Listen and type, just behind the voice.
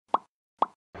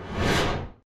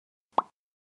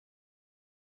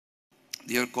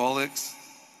Dear colleagues,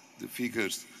 the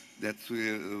figures that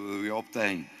we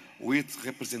obtain with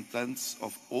representatives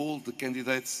of all the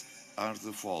candidates are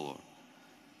the following.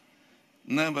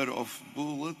 Number of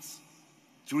bullets,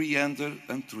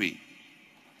 303.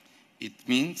 It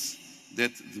means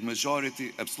that the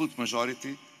majority, absolute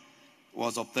majority,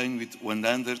 was obtained with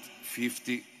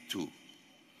 152.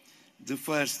 The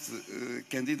first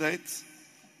candidate,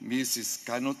 Mrs.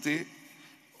 Canote,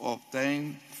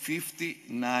 obtained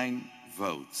 59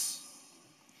 votes.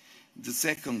 The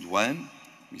second one,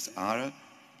 Ms. Ara,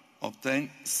 obtained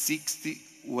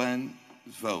 61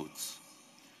 votes.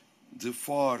 The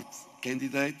fourth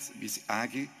candidate, Ms.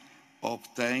 Agi,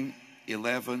 obtained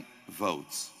 11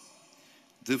 votes.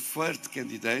 The third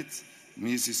candidate,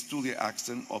 Mrs. Tulia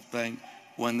Ackson, obtained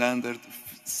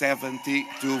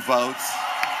 172 votes.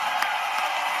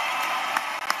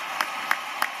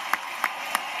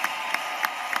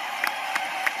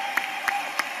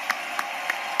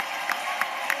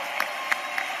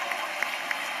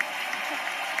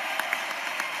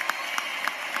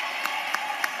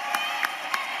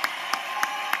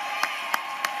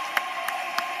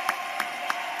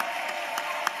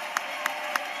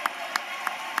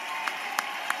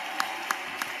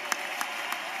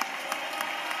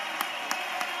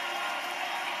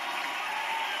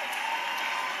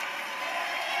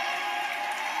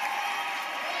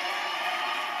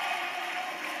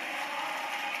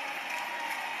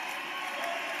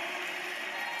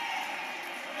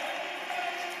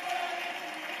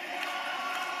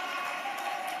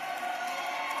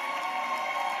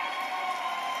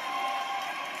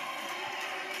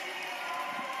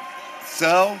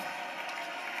 So,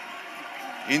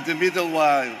 in the middle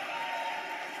while,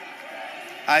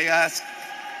 I ask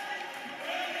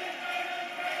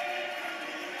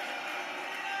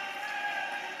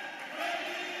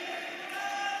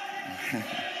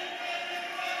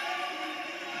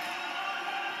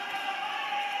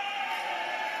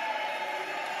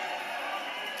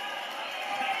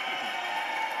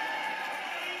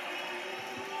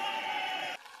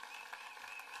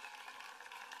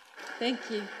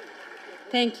Thank you.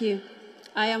 Thank you.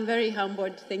 I am very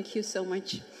humbled. Thank you so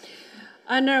much.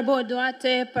 Honorable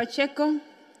Duarte Pacheco,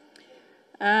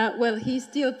 well, he's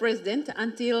still president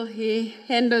until he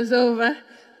handles over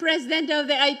president of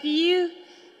the IPU,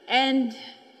 and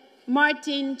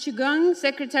Martin Chugong,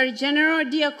 Secretary General.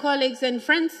 Dear colleagues and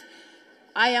friends,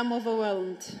 I am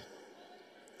overwhelmed.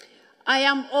 I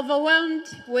am overwhelmed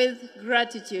with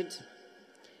gratitude.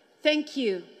 Thank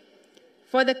you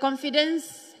for the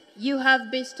confidence you have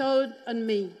bestowed on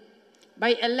me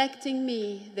by electing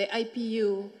me the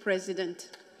IPU president.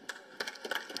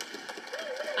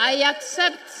 I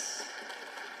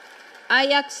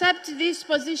accept this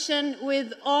position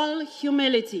with all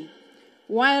humility,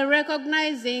 while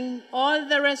recognizing all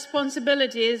the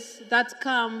responsibilities that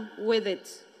come with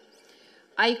it.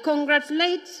 I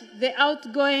congratulate the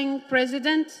outgoing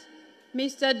president,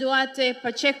 Mr. Duarte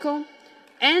Pacheco,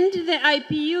 and the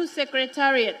IPU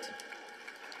Secretariat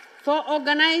for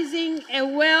organizing a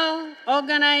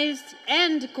well-organized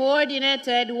and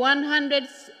coordinated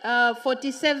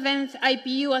 147th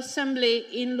IPU Assembly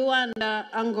in Luanda,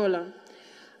 Angola.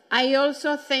 I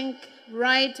also thank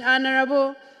Right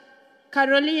Honorable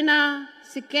Carolina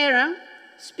Siqueira,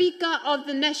 Speaker of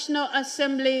the National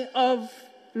Assembly of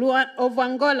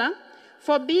Angola,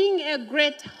 for being a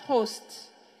great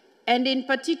host, and in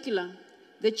particular,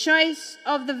 the choice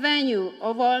of the venue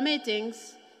of our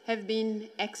meetings have been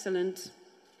excellent.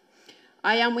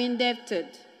 I am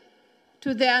indebted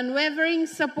to the unwavering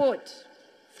support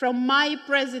from my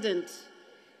president,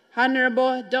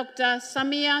 Honorable Dr.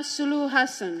 Samia Suluhu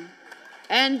Hassan,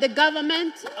 and the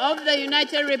government of the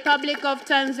United Republic of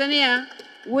Tanzania,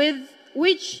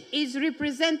 which is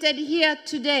represented here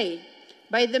today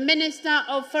by the Minister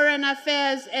of Foreign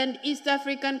Affairs and East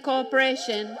African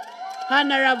Cooperation,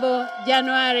 Honorable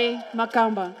January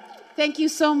Makamba. Thank you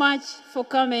so much for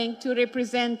coming to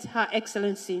represent Her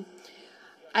Excellency.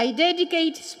 I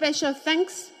dedicate special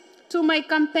thanks to my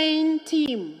campaign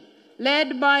team,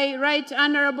 led by Right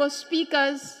Honorable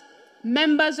Speakers,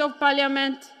 members of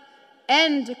Parliament,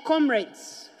 and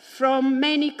comrades from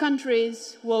many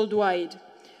countries worldwide,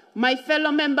 my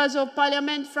fellow members of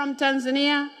Parliament from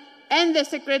Tanzania, and the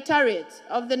Secretariat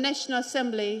of the National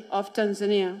Assembly of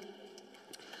Tanzania.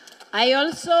 I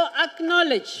also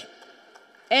acknowledge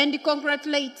and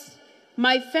congratulate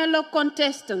my fellow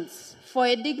contestants for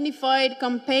a dignified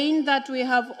campaign that we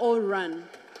have all run.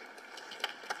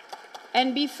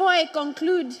 And before I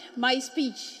conclude my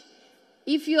speech,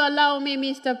 if you allow me,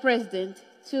 Mr. President,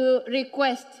 to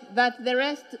request that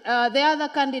the other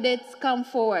candidates come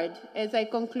forward as I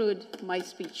conclude my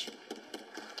speech.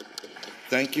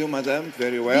 Thank you, Madam.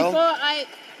 Very well.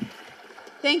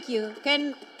 Thank you.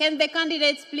 Can the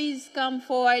candidates please come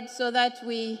forward so that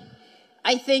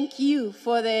I thank you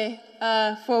for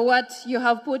what you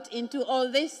have put into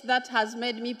all this that has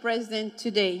made me president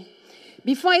today.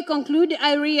 Before I conclude,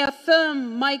 I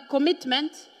reaffirm my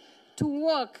commitment to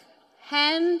work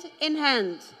hand in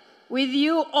hand with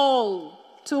you all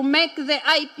to make the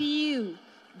IPU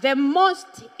the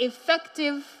most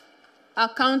effective,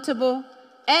 accountable,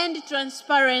 and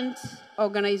transparent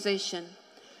organization.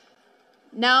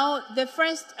 Now, the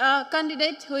first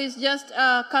candidate who is just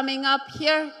coming up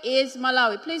here is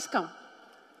Malawi. Please come.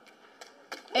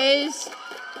 Is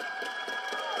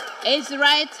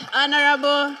Right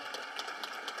Honorable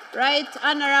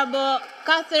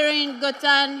Catherine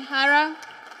Gotan Hara,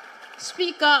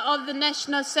 Speaker of the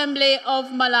National Assembly of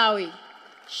Malawi.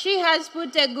 She has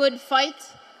put a good fight,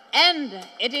 and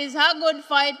it is her good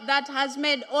fight that has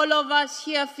made all of us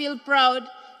here feel proud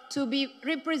to be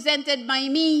represented by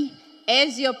me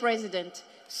as your president.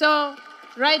 So,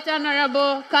 Right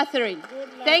Honorable Catherine,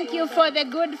 thank you for the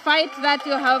good fight that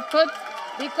you have put,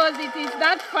 because it is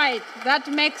that fight that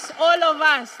makes all of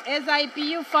us as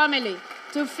IPU family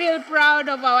to feel proud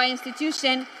of our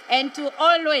institution and to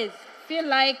always feel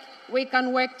like we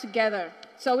can work together.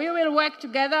 So we will work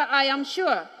together. I am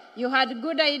sure you had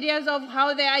good ideas of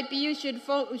how the IPU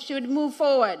should move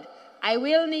forward. I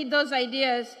will need those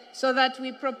ideas so that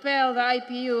we propel the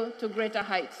IPU to greater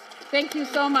heights. Thank you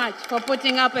so much for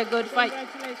putting up a good fight.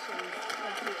 Congratulations.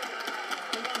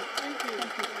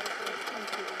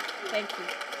 Thank you.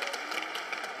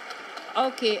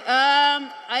 Okay,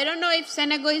 I don't know if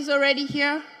Senegal is already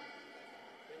here.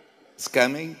 It's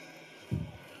coming.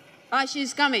 Oh,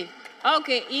 she's coming.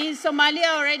 Okay, is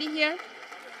Somalia already here?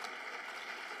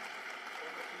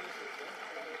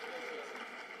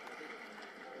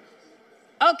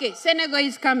 Okay, Senegal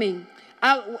is coming.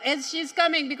 As she's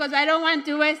coming, because I don't want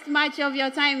to waste much of your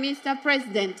time, Mr.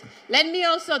 President, let me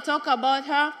also talk about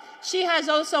her. She has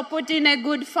also put in a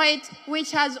good fight,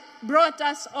 which has brought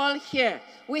us all here.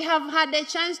 We have had a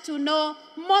chance to know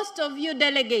most of you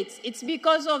delegates. It's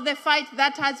because of the fight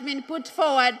that has been put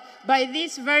forward by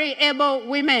these very able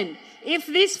women. If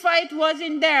this fight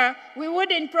wasn't there, we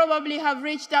wouldn't probably have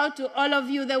reached out to all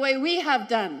of you the way we have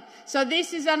done. So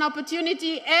this is an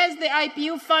opportunity as the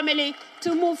IPU family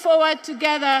to move forward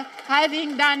together,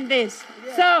 having done this.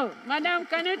 Yeah. So, Madam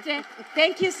Kanute,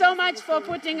 thank you so much for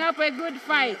putting up a good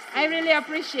fight. I really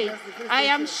appreciate it. I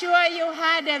am sure you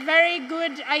had a very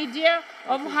good idea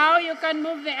of how you can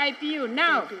move the IPU.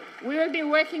 Now, we will be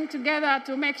working together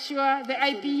to make sure the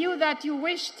IPU that you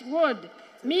wished would.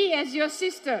 Me, as your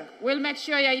sister, will make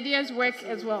sure your ideas work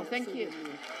as well. Thank you.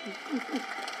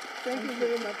 Thank you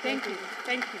very much. Thank you.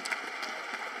 Thank you.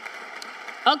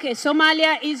 Okay,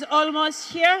 Somalia is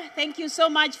almost here. Thank you so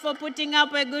much for putting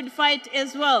up a good fight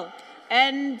as well.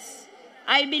 And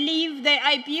I believe the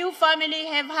IPU family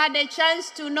have had a chance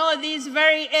to know these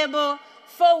very able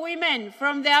 4 women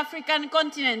from the African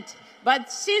continent.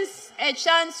 But since a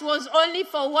chance was only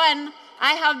for one,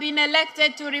 I have been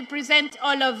elected to represent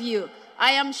all of you.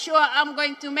 I am sure I'm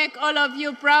going to make all of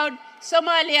you proud,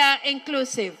 Somalia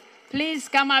inclusive. Please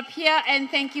come up here, and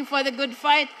thank you for the good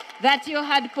fight that you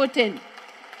had put in.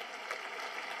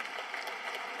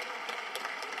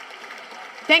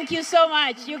 Thank you so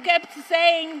much. You kept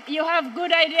saying you have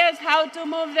good ideas how to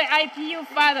move the IPU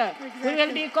further. Exactly. We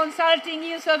will be consulting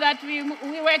you so that we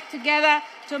work together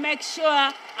to make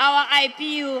sure our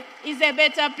IPU is a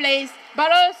better place,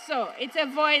 but also it's a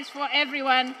voice for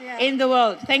everyone in the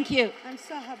world. Thank you. I'm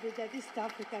so happy that East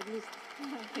Africa is.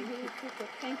 Thank you.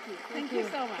 Thank you. Thank you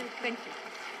so much. Thank you.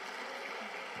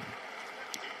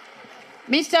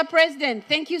 Mr. President,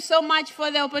 thank you so much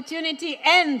for the opportunity,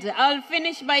 and I'll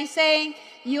finish by saying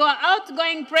you are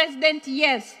outgoing president,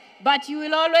 yes, but you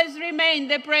will always remain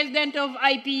the president of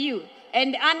IPU.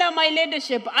 And under my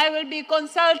leadership, I will be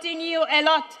consulting you a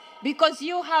lot because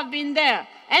you have been there,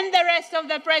 and the rest of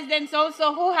the presidents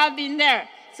also who have been there.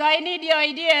 So I need your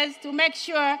ideas to make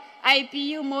sure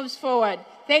IPU moves forward.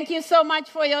 Thank you so much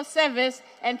for your service,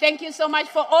 and thank you so much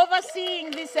for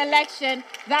overseeing this election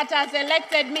that has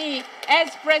elected me as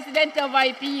president of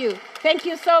IPU. Thank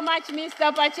you so much,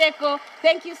 Mr. Pacheco.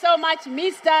 Thank you so much,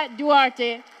 Mr.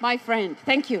 Duarte, my friend.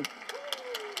 Thank you.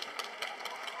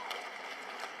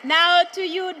 Now to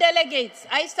you delegates,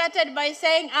 I started by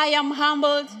saying I am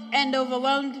humbled and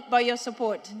overwhelmed by your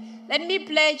support. Let me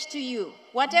pledge to you,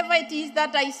 whatever it is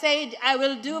that I said I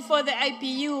will do for the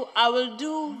IPU, I will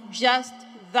do just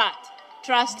that.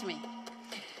 Trust me.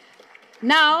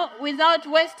 Now, without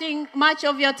wasting much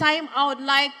of your time, I would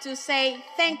like to say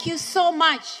thank you so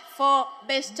much for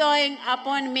bestowing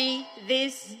upon me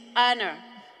this honor.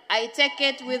 I take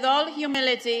it with all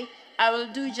humility. I will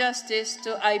do justice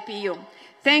to IPU.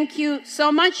 Thank you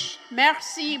so much.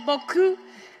 Merci beaucoup.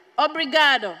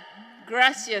 Obrigado.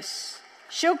 Gracias.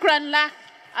 Shukran lak.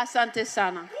 Asante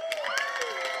sana.